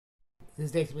This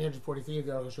is day 343 of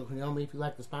the Aruch Shulchan Yomi. If you'd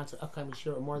like to sponsor upcoming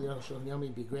shir or more of the Aruch Shulchan Yomi,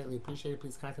 it'd be greatly appreciated.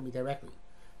 Please contact me directly.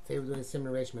 Today we're doing a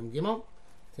similar Reish Mem Gimel.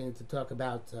 Continuing to talk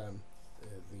about the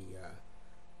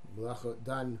malacha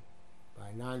done by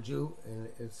a non-Jew, and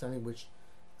it's something which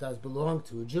does belong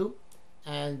to a Jew.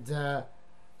 And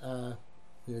we are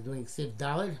doing Sif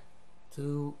Daled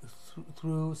through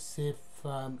Sif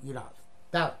Yurav.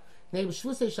 Daled. Name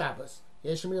Shvusei Shabbos.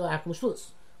 Yeshemil Akum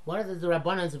Shvus. One of the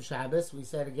Rabbanans of Shabbos, we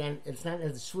said again, it's not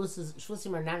as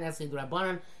Shvusim are not necessarily the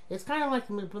Rabbanan. It's kind of like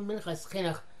Minchas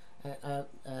Chinuch,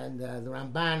 and the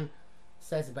Ramban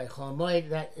says it by Chol Moed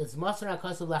that it's Masar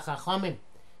HaKosav LaChachamim.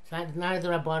 It's not the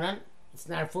Rabbanan. It's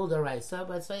not a full Deraisa,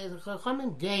 but the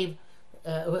Chachamim gave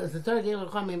the Torah gave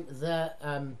Chachamim the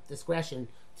discretion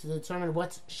to determine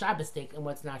what's Shabbosdik and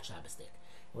what's not Shabbosdik.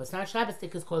 What's not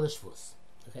Shabbosdik is called a Shvus.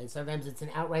 Okay, sometimes it's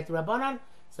an outright Rabbanan.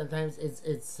 Sometimes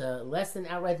it's less than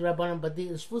outright the Rabbanan, but the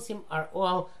Shvusim are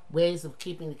all ways of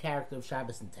keeping the character of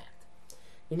Shabbos intact.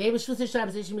 By the Shvusim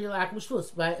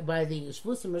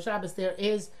of Shabbos, there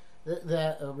is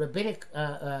the rabbinic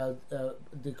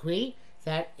decree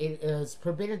that it is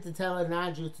forbidden to tell a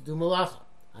non-Jew to do malacha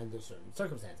under certain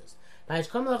circumstances.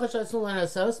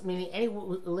 Meaning any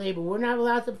labor we're not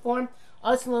allowed to perform, they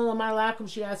are not allowed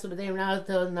to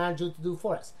tell a non-Jew to do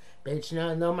for us. Beit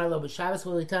Shana no my lo b'Shabbos.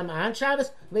 Will we tell him on Shabbos?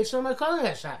 Beit Shana my calling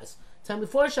at Shabbos. Tell him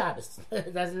before Shabbos.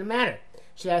 It doesn't matter.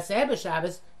 Shia Seh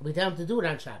b'Shabbos. We tell him to do it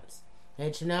on Shabbos.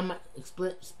 Beit Shana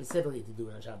specifically to do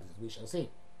it on Shabbos, as we shall see.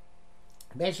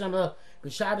 Beit Shana lo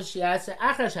b'Shabbos. Shia Seh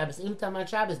achar Shabbos. Even tell him on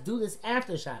Shabbos. Do this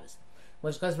after Shabbos.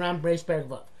 Which goes around Breish Perek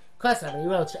Vav. Kosav, he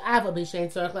wrote She'ava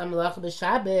b'Shein tzorach la'malacha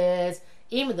b'Shabbos.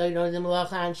 Even though you don't do the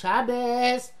malacha on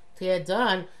Shabbos, to get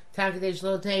done. It's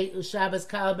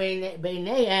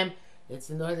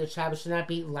in order that Shabbos should not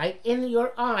be light in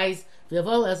your eyes. So you're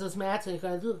going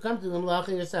to come to the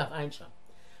malacha yourself.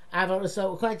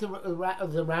 So according to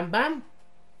the Rambam,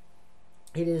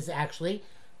 it is actually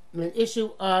an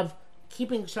issue of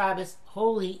keeping Shabbos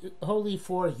holy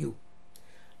for you.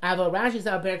 He writes,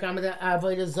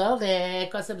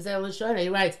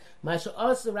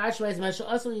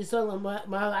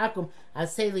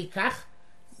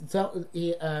 so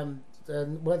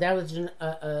that was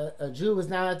a Jew was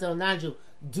not allowed to tell a non-Jew,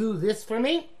 do this for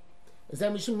me. Is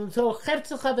that it's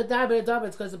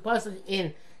because the pasuk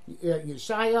in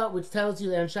Yeshaya, which tells you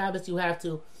that on Shabbos you have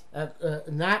to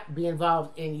not be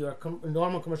involved in your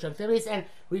normal commercial activities and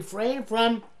refrain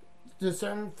from the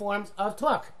certain forms of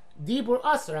talk. Dibur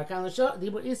asur,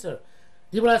 dibur isur,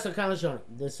 dibur asur kan l'shon.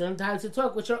 There's certain types of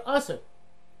talk which are asur.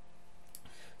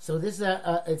 So this is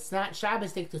it's not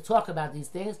Shabbosdik to talk about these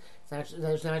things.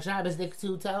 It's not Shabbosdik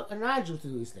to tell a non-Jew to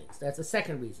do these things. That's the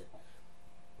second reason.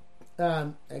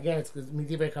 Again, it's because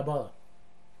Midivrei Kabbalah.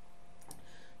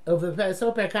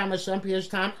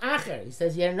 He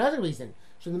says yet another reason.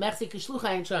 Even though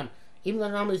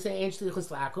normally we say Ein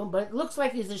Shlichus L'Akum, but it looks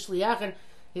like he's a Shliach, and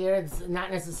here it's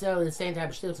not necessarily the same type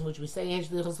of shlichus in which we say Ein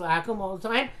Shlichus L'Akum all the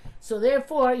time. So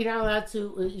therefore, you're not allowed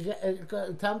to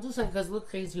tell him to do something because look,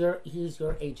 he's your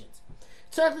agent.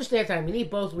 So you need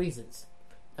both reasons,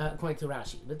 according to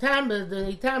Rashi.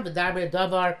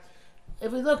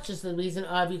 If we look just at the reason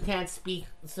of you can't speak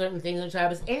certain things on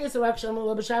Shabbos,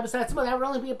 that would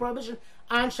only be a prohibition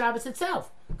on Shabbos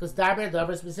itself, because Daber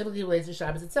Davar specifically relates to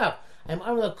Shabbos itself. I'm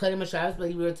unable to Shabbos, but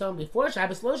we were told before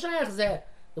Shabbos, lo shayach zeh.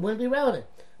 It wouldn't be relevant.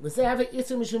 We say have it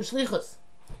isur mishum shlichus,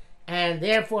 and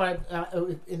therefore,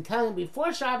 in telling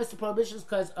before Shabbos, the prohibition is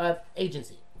because of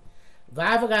agency.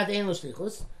 V'avagat ein lo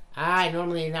shlichus.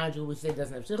 Normally a non-Jew we say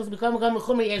doesn't have shlichus. Become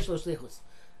mechumer yesh lo shlichus.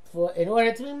 In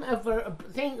order to be for a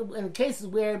thing in cases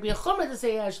where it'd be a chumer to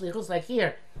say shlichus, like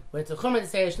here, where it's a chumer to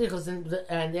say shlichus,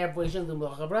 and therefore he shouldn't do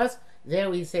malacha b'ras. There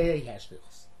we say that he has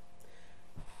shlichus.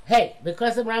 Hey,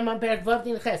 because of Rambam Perek Vav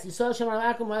Din Ches, Yisrael Shemar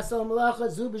Akum Asal Malacha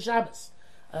Zu b'Shabbos.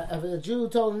 A Jew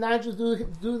told a non-Jew to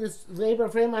do this labor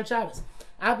for him on Shabbos.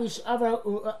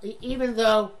 Even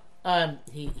though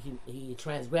he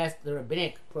transgressed the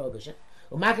rabbinic prohibition,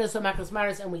 and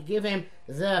we give him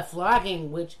the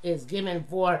flogging which is given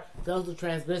for those who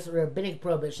transgress the rabbinic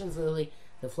prohibitions, literally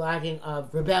the flogging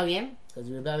of rebellion, because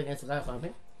he rebelled against the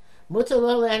Chachamim.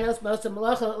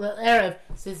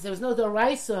 Since there was no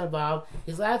Doraisa involved,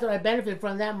 he's allowed to benefit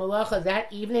from that malacha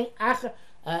that evening after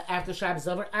Shabbos is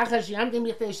over, until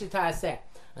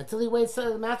he waits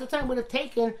the amount of time would have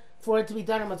taken for it to be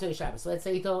done on Motzei Shabbos. So let's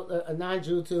say he told a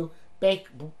non-Jew to bake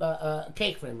a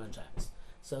cake for him on Shabbos.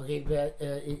 So he'd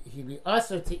be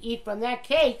usher to eat from that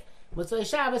cake Motzei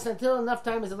Shabbos until enough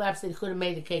time has elapsed that he could have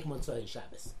made the cake Motzei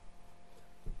Shabbos.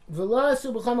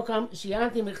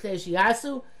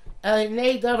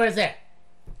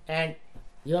 And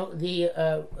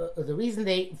The reason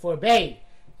they forbade,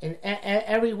 and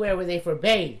everywhere where they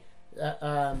forbade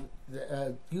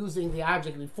using the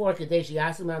object before Kadesh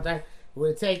Yasu amount of time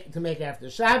would take to make it after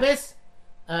Shabbos,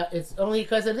 it's only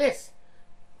because of this.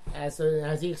 As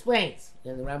he explains,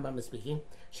 and the Rambam is speaking,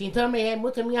 Shin Tomei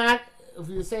Mutter Miyad. If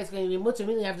you say it's going to be mutter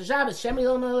immediately after Shabbos, Shemi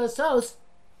Lo Sos,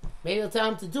 maybe he'll tell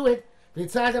him to do it.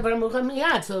 So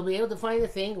he'll be able to find the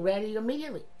thing ready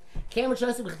immediately. But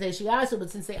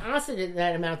since they asked it in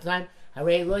that amount of time, he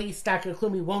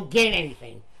won't gain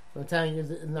anything from telling you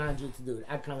the non-Jew to do it.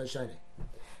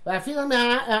 But I feel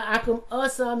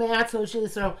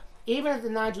even if the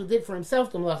non-Jew did for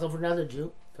himself the malacha for another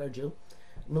Jew, for a Jew,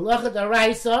 malacha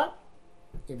daraisa,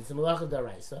 it's a malacha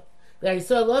daraisa. That he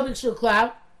saw lo b'kshul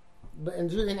klav, and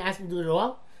the Jew didn't ask him to do it at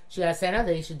all. She has said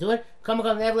that he should do it.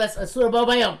 Nevertheless, asur bo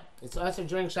bayom. It's also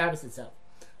during Shabbos itself.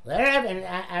 And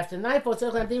after nightfall, he's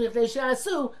going to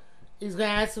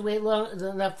have to wait long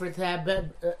enough for it to have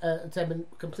been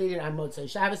completed on Motzei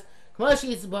Shabbos. Like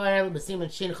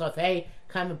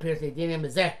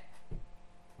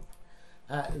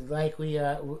we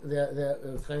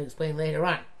it's going to explain later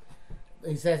on.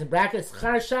 He says in brackets,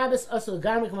 Schar Shabbos also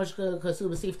garmi kamosh kasu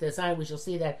b'sifta sign. We shall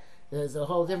see that there's a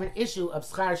whole different issue of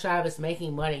Schar Shabbos,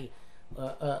 making money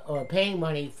or paying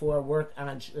money for work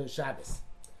on Shabbos.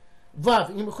 Vav,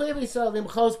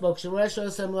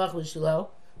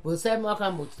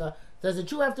 does the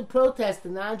Jew have to protest the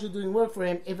non-Jew doing work for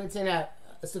him if it's in a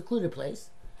secluded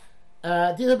place?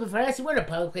 We're in a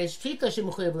public place.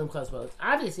 It's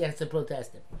obvious he has to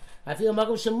protest him. I feel even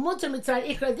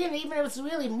if it's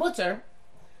really mutter,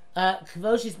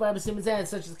 such as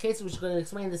the case which is going to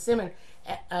explain the simon.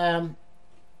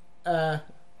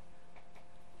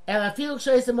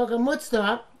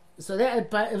 So that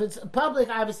if it's public,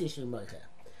 obviously it should be moicha.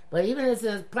 But even if it's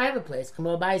in a private place,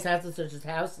 come by his house, such as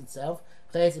house itself,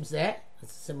 place it's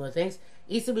similar things.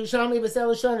 Isa b'Yishalmi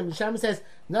b'Sel Shonim. Yishalmi says,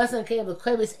 "Nasan kev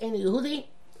l'klevis ein Yehudi."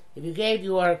 If you gave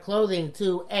your clothing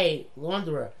to a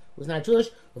launderer who's not Jewish,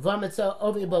 v'vametzo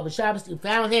ovi bo b'Shabbos, you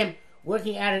found him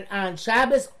working at it on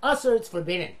Shabbos. Also, it's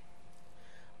forbidden.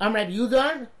 Rabbi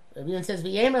Yudan says,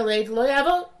 "V'yemer leid lo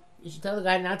yavo." You should tell the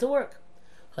guy not to work.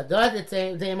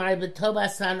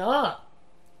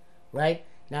 Right?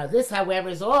 Now this, however,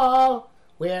 is all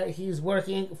where he's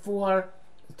working for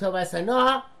Tovas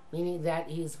Hanoah, meaning that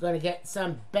he's going to get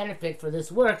some benefit for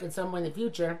this work in some way in the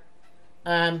future,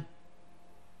 and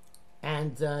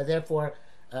therefore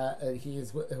he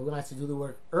wants to do the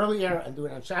work earlier and do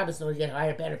it on Shabbos in order to get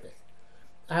higher benefit.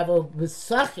 But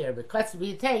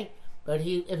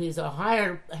if he's a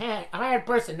hired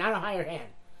person, not a hired hand,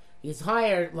 he's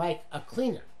hired like a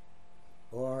cleaner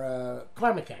or a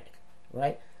car mechanic,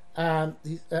 right?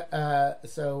 You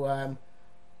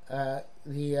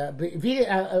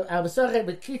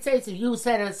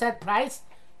set a set price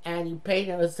and you paid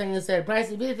a set price.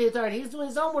 He's doing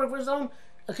his own work for his own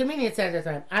convenience at that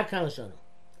time. So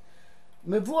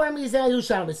the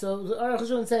Aruch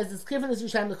HaShulchan says this given is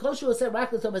Yushalmi. The Kosher said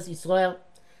Rak L'Tovas Yisrael.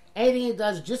 Anything he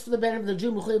does just for the benefit of the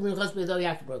Jew, you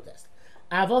have to protest.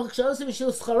 But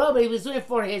he was doing it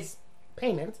for his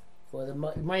payment, for the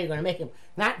money you're going to make him,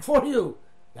 not for you,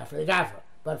 not for the gaffer,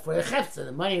 but for the chefza,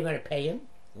 the money you're going to pay him,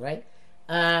 right?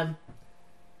 But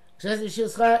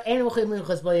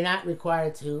you're not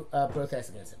required to protest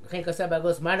against him.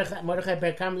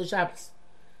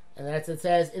 And that's it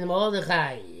says in the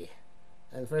Mordechai,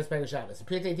 in the first paragraph of Shabbos.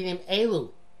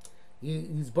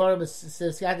 He's borrowed with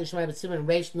Siyat Yishmai B'Simon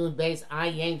Reish Nun Beis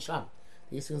Ayin Sham.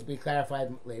 These things will be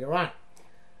clarified later on.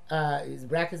 His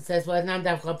bracket says, you don't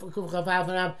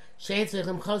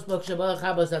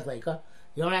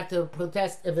have to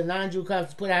protest if a non-Jew comes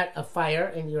to put out a fire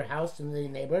in your house, in the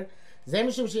neighborhood.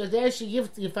 That's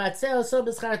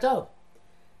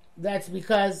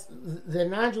because the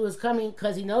non-Jew is coming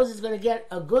because he knows he's going to get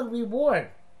a good reward.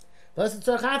 So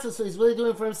he's really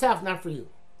doing it for himself, not for you.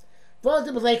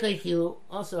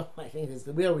 Also, I think this is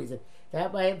the real reason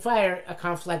that by fire, a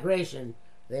conflagration,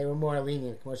 they were more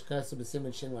lenient. Zayin,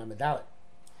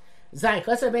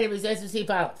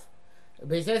 the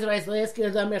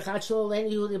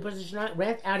person should not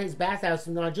rent out his bathhouse to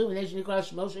non-Jew.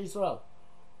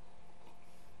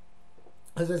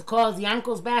 Because it's called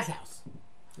Yankel's bathhouse,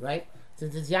 right?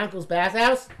 Since it's Yankel's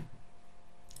bathhouse,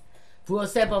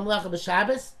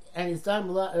 and he's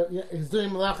doing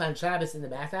malacha on Shabbos in the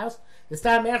bathhouse. The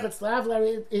star merchat slav,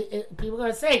 people are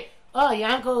going to say, "Oh,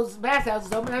 Yankel's bathhouse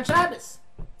is open on Shabbos."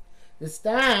 The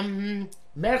stam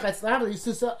merchat slav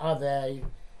yisusa of a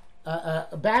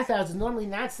bathhouse is normally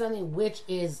not something which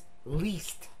is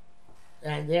leased,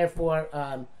 and therefore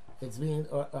it's being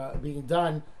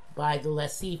done by the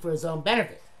lessee for his own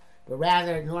benefit. but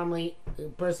rather normally the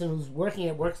person who's working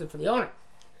it works it for the owner.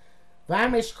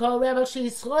 Therefore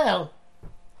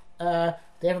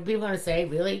people are going to say,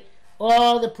 really,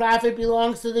 all the profit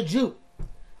belongs to the Jew.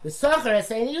 The Socher is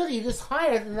saying, you just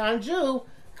hire the non-Jew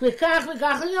for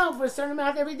a certain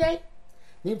amount every day.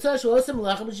 So the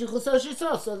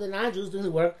non-Jew is doing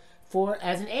the work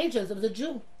as an agent of the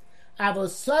Jew.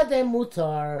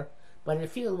 But in the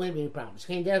field, it wouldn't be a problem. Because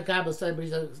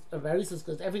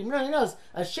every knows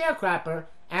a sharecropper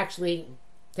actually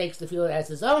takes the field as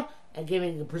his own and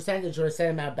giving a percentage or a set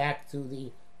amount back to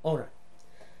the owner.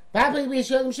 Even though he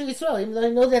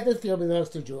knows that the field belongs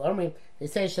to a Jew. They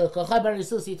say he took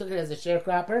it as a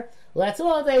sharecropper. Well, that's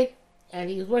all they, and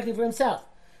he was working for himself.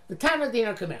 The time of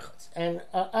dinner kamechos, and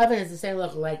oven is the same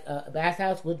look like a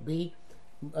bathhouse would be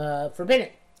forbidden.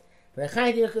 But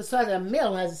a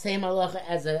mill has the same halacha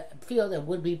as a field and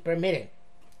would be permitted.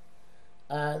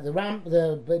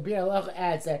 The Bir Halacha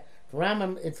adds that for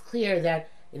Rambam it's clear that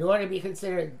in order to be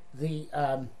considered the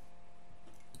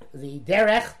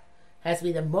derech has to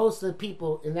be that most of the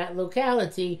people in that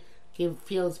locality give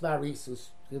fields barisus,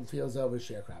 give fields over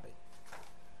sharecropping.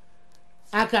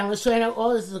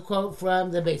 All this is a quote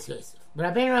from the Beis Yosef.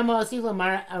 But Rama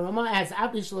adds,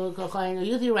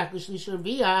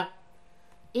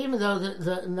 even though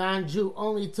the non-Jew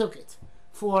only took it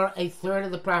for a third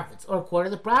of the profits or a quarter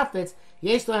of the profits,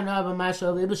 and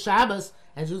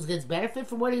Jews gets benefit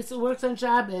from what he works on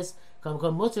Shabbos.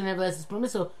 Nevertheless, it's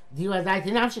permissible. Even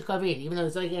though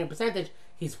he's only getting a percentage,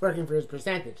 he's working for his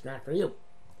percentage, not for you.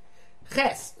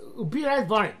 The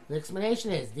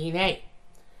explanation is DNA.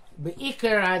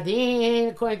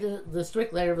 According to the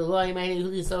strict letter of the law,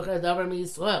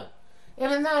 if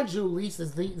a non-Jew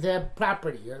leases the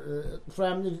property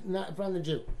from the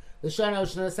Jew, the Shana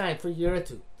Oshana sign for a year or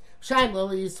two,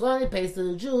 Shaim pays to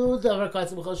the Jew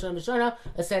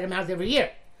a set amount every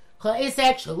year.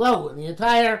 The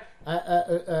entire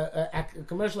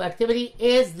commercial activity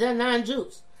is the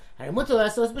non-Jews.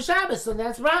 So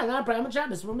that's right, not a problem with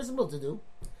Shabbos, permissible to do.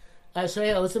 Because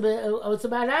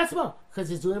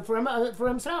he's doing it for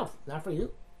himself, not for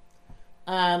you.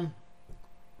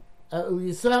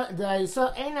 You saw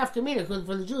enough community because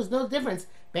for the Jews, no difference.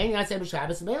 When he does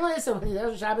Shabbos, does no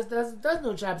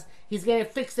Shabbos, he's getting a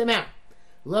fixed amount.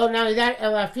 Lo, not only that,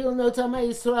 and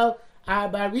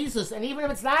even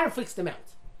if it's not a fixed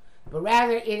amount, but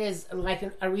rather it is like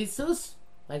a risus,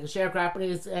 like a sharecropper,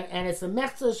 and it's a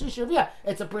mechza shishavia.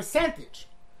 It's a percentage.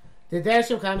 The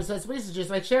dereshim comes to just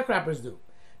like sharecroppers do.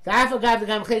 Now you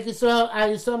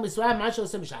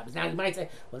might say,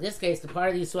 well, in this case, the part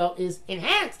of the Yisrael is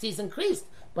enhanced, he's increased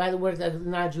by the work that the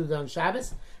non-Jew done on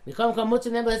Shabbos. It's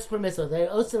permissible.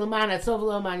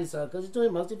 Because he's doing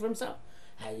it mostly for himself.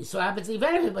 Yisrael happens to be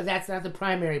benefit, but that's not the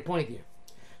primary point here.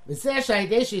 On the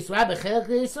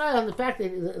fact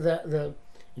that the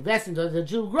investment of the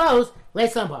Jew grows, we're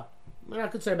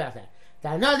not concerned about that.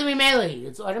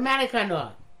 It's automatic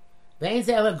or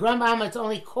it's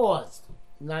only caused,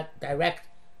 not direct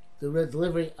the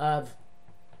delivery of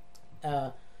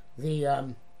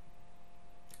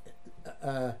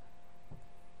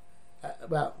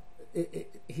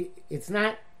it's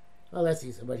not. Well, let's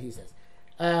see what he says.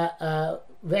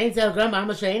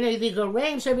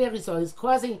 He's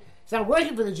causing. It's not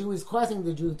working for the Jew. He's causing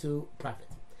the Jew to profit.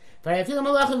 But I feel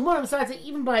malacha more. Besides,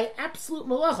 even by absolute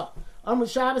malacha, on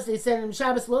Shabbos they said in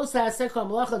Shabbos lo sa'aseka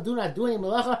malacha, do not do any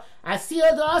malacha.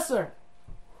 Asiyah da'aser.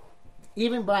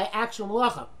 Even by actual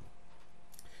malacha,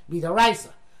 b'daraisa,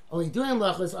 only doing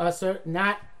malacha is aser,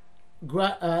 not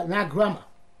grama.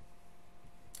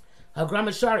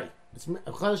 Grama shari. It's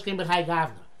chodesh came b'chai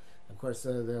gavna. Of course,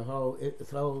 the whole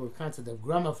concept of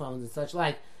gramophones and such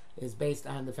like is based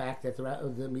on the fact that the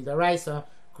midaraisa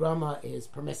grama is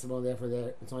permissible.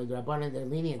 Therefore, it's only the rabbanan, their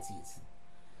leniencies.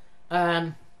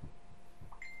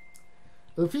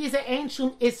 Ufiza ain't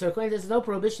shum iser. There's no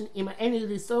prohibition. If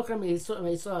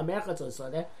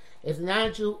the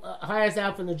non-Jew hires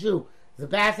out from the Jew the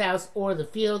bathhouse or the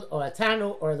field or a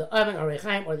tanu or the oven or a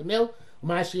chaim or the mill,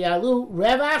 mashialu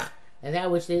revach, and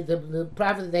that which the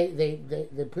profit they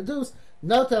produce,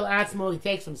 notel atzmo, he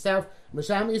takes himself,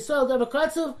 masham yisrael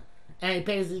davakatsuv, and he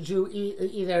pays the Jew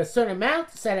either a certain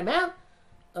amount, set amount,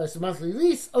 a monthly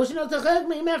lease, or if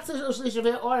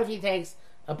he takes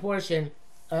a portion,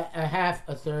 a half,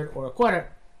 a third, or a quarter,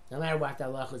 no matter what, the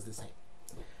halacha is the same.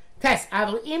 Test,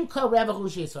 but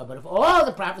if all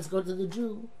the profits go to the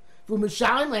Jew, he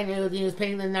is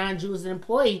paying the non-Jew as an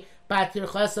employee, for, I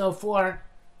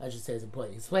should say his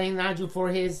employee, he's paying the non-Jew for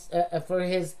his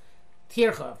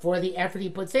tircha, for the effort he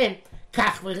puts in,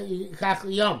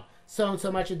 so and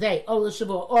so much a day, or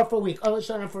for a week, or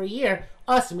for a year,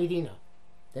 us medina.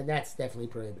 then that's definitely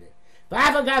prohibited.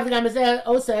 Even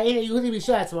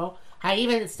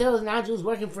still, the non-Jew is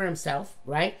working for himself,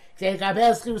 right? In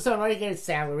order to get his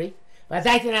salary. But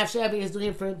is doing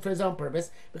it for his own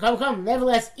purpose.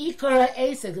 Nevertheless, Ikara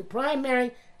Asa, the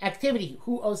primary activity,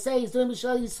 who Osei is doing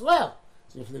B'Shal Yisrael,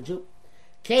 so for the Jew,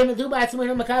 came to do by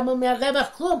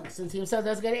since he himself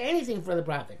doesn't get anything for the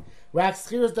profit.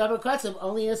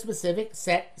 Only a specific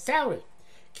set salary.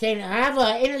 So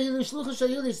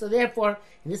therefore,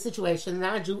 in this situation, the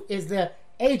non-Jew is the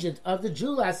agent of the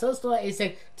Jew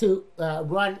to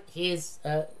run his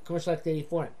commercial activity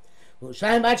for him.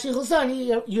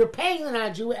 You're paying the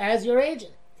non-Jew as your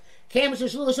agent. Since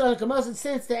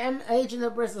the agent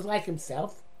of the person is like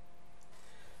himself,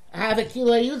 have a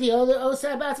kilo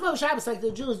yudi Shabbos, like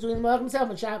the Jew is doing the Malach himself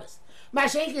on Shabbos.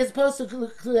 Mashenk is supposed to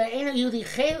the Eina Yudi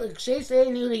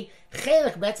Chelik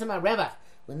Betzema Revach.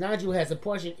 When non-Jew has a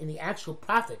portion in the actual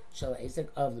profit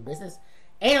of the business,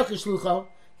 Eino Kishlucho,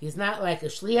 he's not like a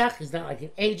shliach, he's not like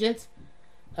an agent.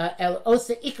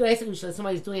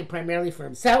 Somebody's doing it primarily for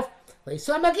himself.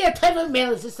 So I'm a type of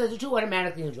mail. It's just that the Jew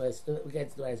automatically enjoys,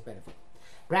 gets to his benefit.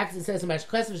 Braxton says, you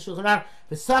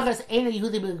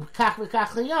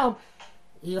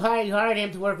hired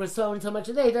him to work for so and so much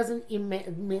a day. It doesn't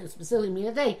even specifically mean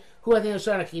a day. Who are the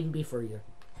Yoshanak can even be for a year?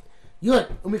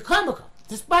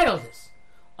 Despite all this,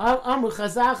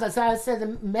 Chazal said the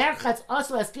merchatz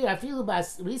also askir afilu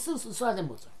bas risus usadem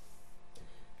mutar.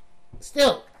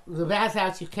 Still, the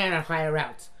bathhouse you cannot hire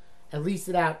out, and lease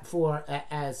it out for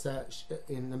as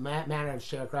in the manner of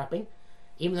sharecropping,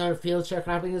 even though the field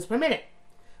sharecropping is permitted.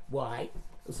 Why?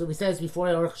 So he says before,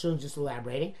 Aruch Shun just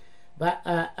elaborating, but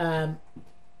time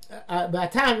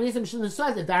reason shouldn't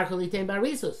say the dark litain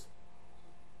barisus.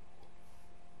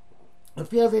 A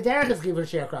field the derech is given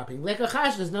sharecropping. Like a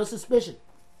chash, there's no suspicion.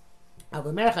 But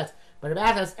a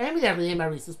bathhouse and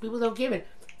people don't give it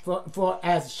for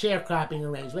as sharecropping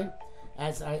arrangement,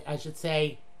 as I should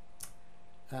say.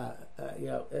 We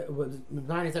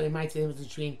might say it was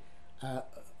between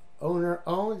owner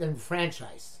owned and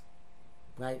franchise,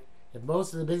 right? If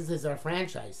most of the businesses are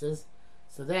franchises,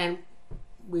 so then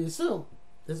we assume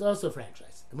there's also a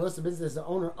franchise. And most of the businesses are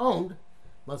owner owned,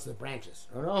 most of the branches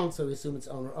are owner owned, so we assume it's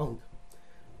owner owned.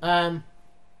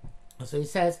 So he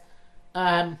says,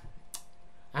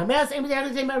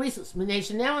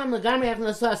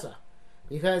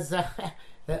 because the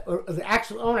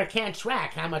actual owner can't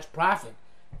track how much profit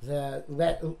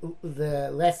the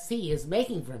lessee is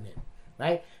making from him,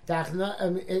 right?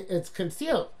 It's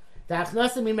concealed. The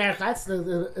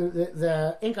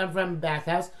income from the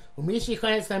bathhouse, is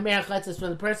from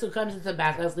the person who comes into the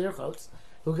bathhouse,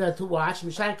 who go to wash.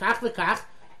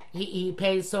 He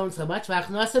pays so and so much,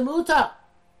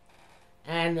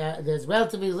 and there's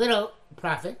relatively little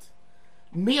profit.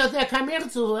 And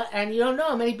you don't know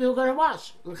how many people are going to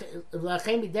wash.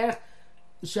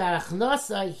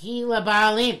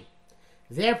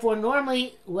 Therefore,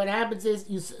 normally what happens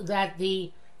is that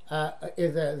the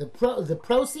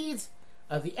proceeds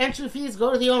of the entry fees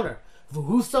go to the owner.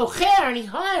 And he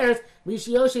hires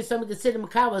somebody to sit in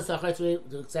Makaba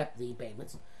to accept the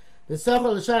payments. The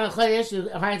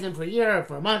Socher hires him for a year or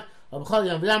for a month, or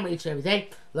each and every day.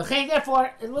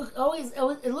 Therefore, it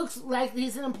looks like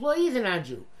he's an employee, the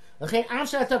non-Jew.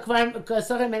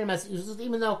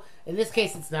 Even though in this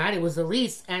case it's not, it was a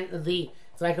lease and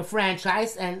it's like a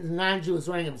franchise, and the non-Jew is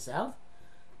running himself.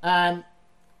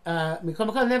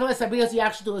 Nevertheless,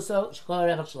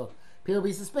 people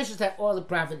be suspicious that all the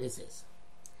profit is his.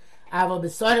 But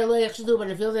if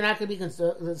they're not going to be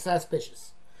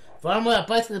suspicious. For a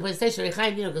place in the PlayStation,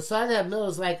 the mill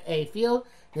is like a field.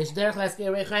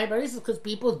 Because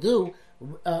people do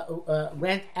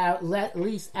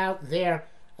lease out their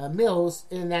mills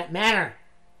in that manner,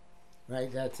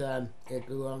 right? That it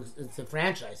belongs. It's a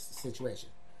franchise situation.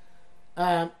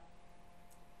 An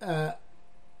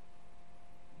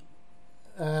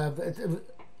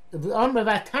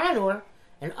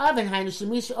oven,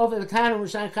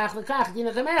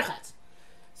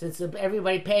 since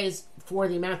everybody pays for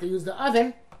the amount to use the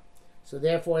oven, so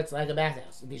therefore it's like a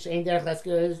bathhouse.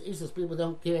 People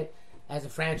don't give it as a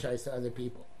franchise to other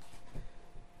people.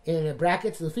 In the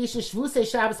brackets, since the shvusim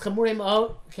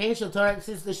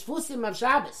of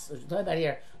Shabbos, which we're talking about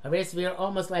here, are very severe,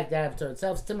 almost like that of Torah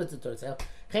itself, similar to Torah itself.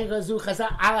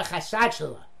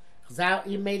 Chazal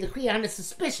even made a decree on the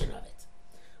suspicion of it.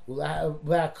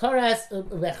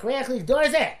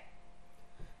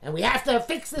 And we have to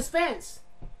fix this fence.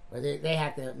 Or they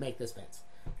have to make this fence.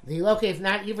 The locate, if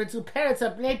not even two parrots,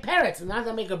 up made parrots, and not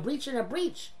to make a breach in a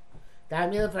breach.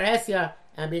 And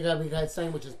because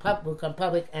something which is will become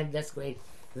public and desecrate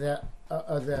the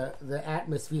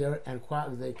atmosphere and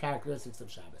the characteristics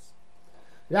of Shabbos.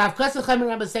 Rav Kosa Chaim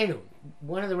Rabbi Seinu,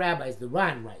 one of the rabbis, the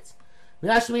Ran, writes,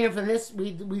 from this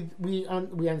we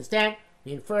understand,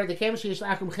 we infer the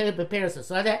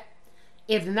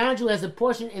if the non-Jew has a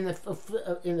portion in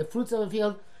the fruits of a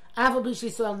field, even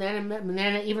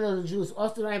though the Jew is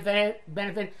also benefit,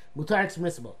 mutar is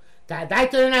permissible.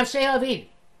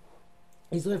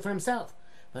 He's doing it for himself.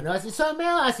 But no, it's so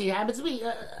male, it happens to be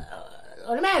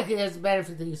automatically there's a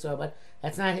benefit to Yisrael, but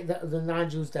that's not the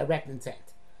non-Jew's direct intent.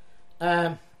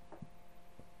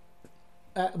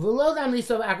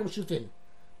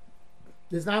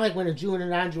 It's not like when a Jew and a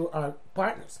non-Jew are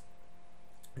partners.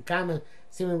 Common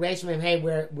Simon Reishim, hey,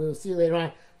 where we'll see later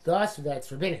on the Asr that's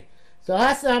forbidden. So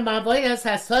Hasam Mavoyas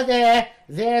Hasodeh,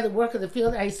 there the work of the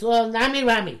field, I saw Nami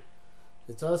Rami.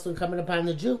 It's also incumbent upon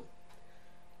the Jew.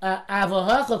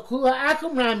 Avohacha Kula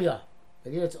Akum Ramya.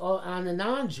 But here it's all on the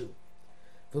non-Jew.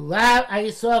 V'lav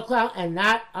Ayisrael Klal, and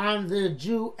not on the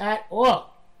Jew at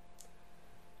all.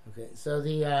 Okay, so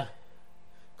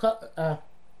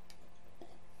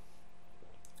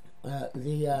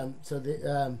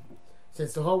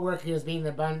since the whole work here is being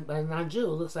done by a non-Jew,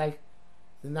 it looks like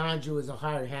the non-Jew is a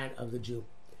hired hand of the Jew.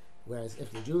 Whereas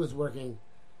if the Jew is working,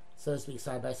 so to speak,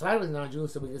 side by side with the non-Jew,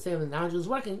 so we can say when the non-Jew is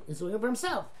working, he's working for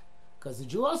himself, because the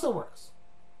Jew also works.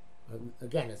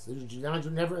 Again, it's the Jew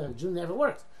never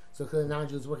works, so the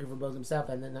non-Jew is working for both himself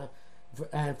and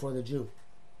for the Jew.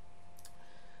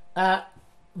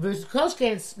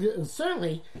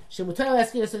 Certainly,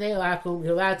 you're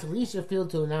allowed to lease your field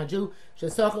to a non-Jew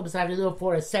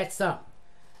for a set sum.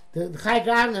 The Chai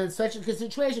Gavna, in such a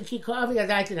situation,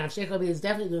 is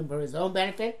definitely doing for his own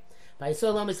benefit. By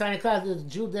so long, the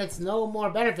Jew gets no more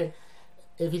benefit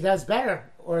if he does better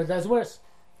or does worse.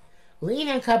 Lean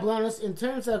and kablonis, in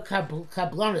terms of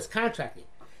kablonis, contracting.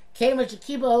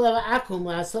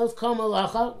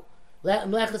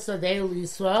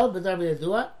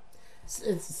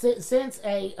 Since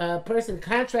a person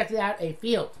contracted out a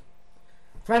field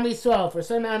from Yisrael for a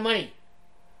certain amount of money,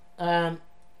 one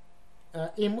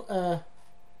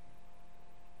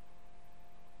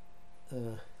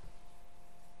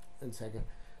second.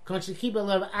 The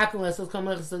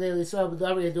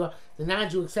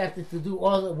non-Jew accepted to do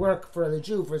all the work for the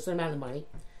Jew for a certain amount of money.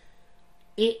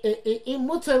 We're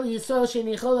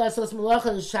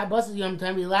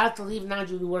allowed to leave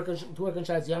non-Jew to work on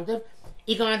Shabbos Yom Tov.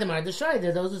 There are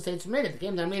those who say it's permitted. The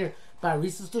game doesn't mean by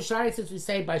reasons to shari, since we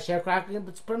say by sharecropping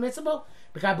it's permissible.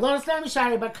 But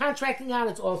contracting out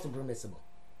it's also permissible.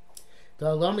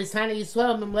 The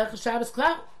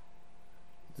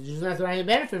Jews do not derive any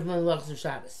benefit from the Melechus of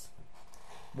Shabbos.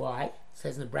 Why? It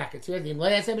says in the brackets here, the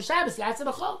Melechus Shabbos, Yatzeh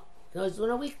B'chol. No, it's doing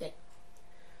a weekday.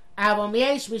 That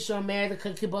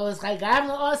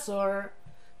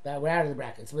we're out of the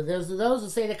brackets. But there's those who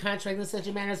say that contracting in such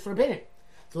a manner is forbidden.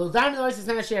 So the Doris is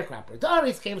not a sharecropper.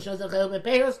 Doris came shows the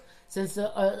Payos, since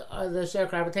the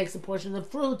sharecropper takes a portion of the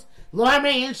fruit.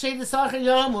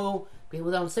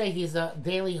 People don't say he's a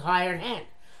daily hired hand.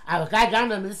 In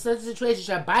this situation,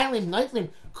 so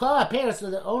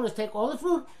the owners take all the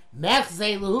fruit.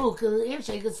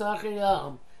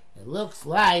 It looks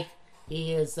like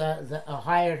he is a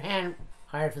hired hand,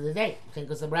 hired for the day. Do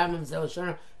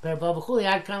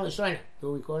we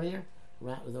record here?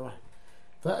 Right with the rhyme.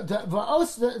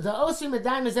 The osim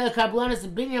medayim is el kablonis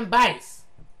binyan bais.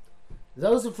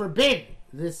 Those who forbid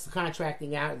this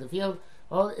contracting out of the field,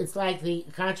 it's like the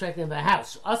contracting of a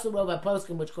house. Also wrote by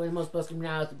poskim, which according to most poskim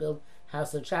now to build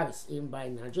house on Shabbos, even by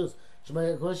non-Jews. Those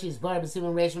are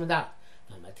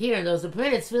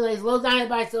permitted. Tefillah is low down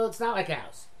by, so it's not like a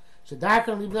house.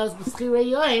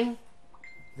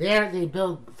 There they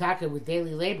build taka with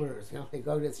daily laborers. They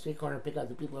go to the street corner and pick up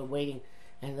the people who are waiting,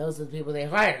 and those are the people they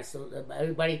hire. So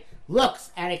everybody looks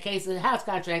at a case of house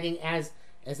contracting as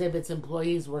if it's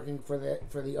employees working for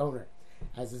the owner,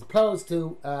 as opposed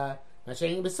to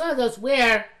Mashiach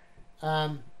where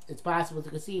it's possible to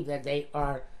conceive that they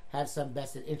have some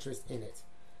vested interest in it.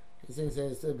 He says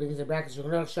it brings a bracket.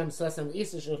 Shulchan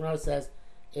says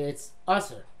it's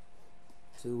usher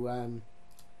to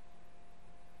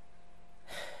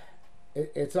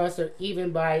it's usher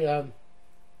even by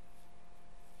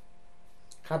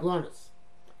kablonis.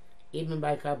 Even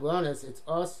by kablonis, it's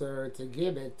usher to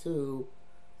give it to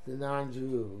the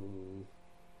non-Jew.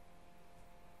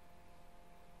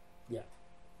 Yeah.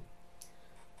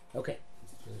 Okay.